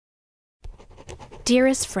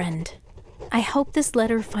Dearest friend, I hope this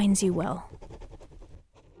letter finds you well.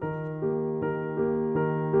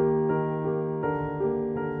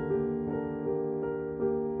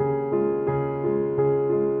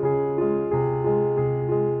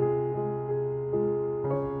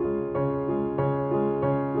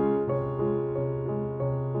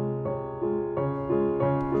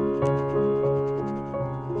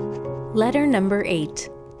 Letter number 8.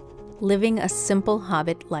 Living a simple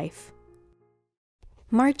hobbit life.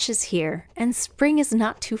 March is here, and spring is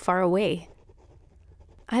not too far away.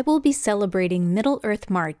 I will be celebrating Middle-earth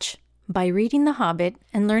March by reading The Hobbit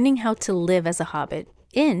and learning how to live as a hobbit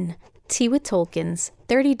in Tea with Tolkien's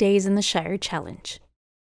 30 Days in the Shire Challenge.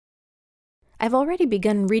 I've already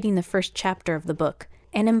begun reading the first chapter of the book,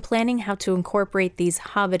 and am planning how to incorporate these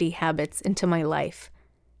hobbity habits into my life.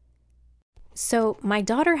 So, my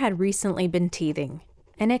daughter had recently been teething,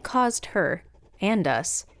 and it caused her, and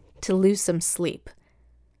us, to lose some sleep.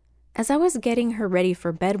 As I was getting her ready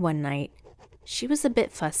for bed one night, she was a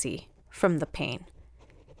bit fussy from the pain.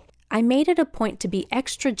 I made it a point to be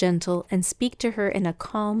extra gentle and speak to her in a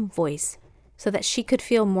calm voice so that she could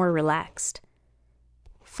feel more relaxed.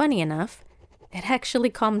 Funny enough, it actually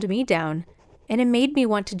calmed me down, and it made me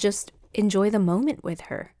want to just enjoy the moment with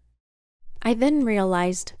her. I then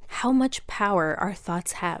realized how much power our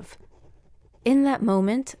thoughts have. In that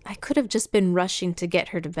moment, I could have just been rushing to get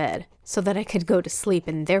her to bed so that I could go to sleep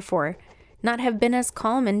and therefore not have been as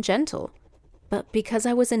calm and gentle. But because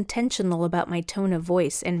I was intentional about my tone of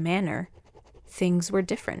voice and manner, things were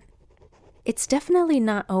different. It's definitely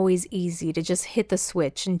not always easy to just hit the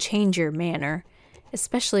switch and change your manner,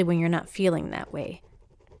 especially when you're not feeling that way.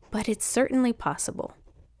 But it's certainly possible.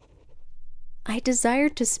 I desire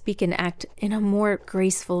to speak and act in a more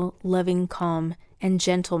graceful, loving, calm, and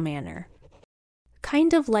gentle manner.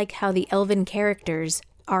 Kind of like how the Elven characters,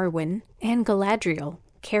 Arwen and Galadriel,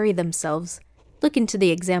 carry themselves. Look into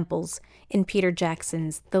the examples in Peter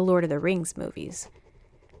Jackson's The Lord of the Rings movies.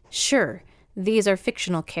 Sure, these are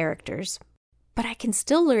fictional characters, but I can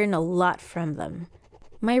still learn a lot from them.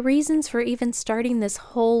 My reasons for even starting this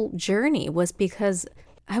whole journey was because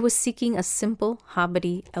I was seeking a simple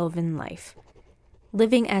hobbity elven life.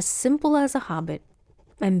 Living as simple as a hobbit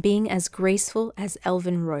and being as graceful as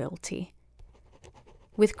elven royalty.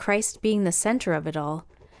 With Christ being the center of it all,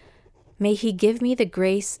 may He give me the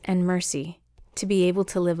grace and mercy to be able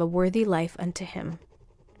to live a worthy life unto Him.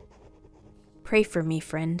 Pray for me,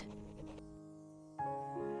 friend.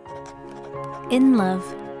 In love,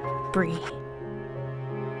 Bree.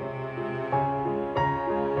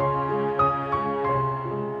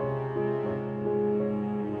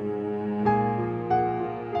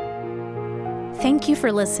 Thank you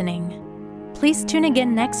for listening. Please tune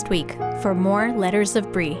again next week for more Letters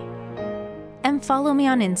of Bree. And follow me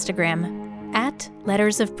on Instagram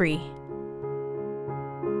 @LettersOfBree.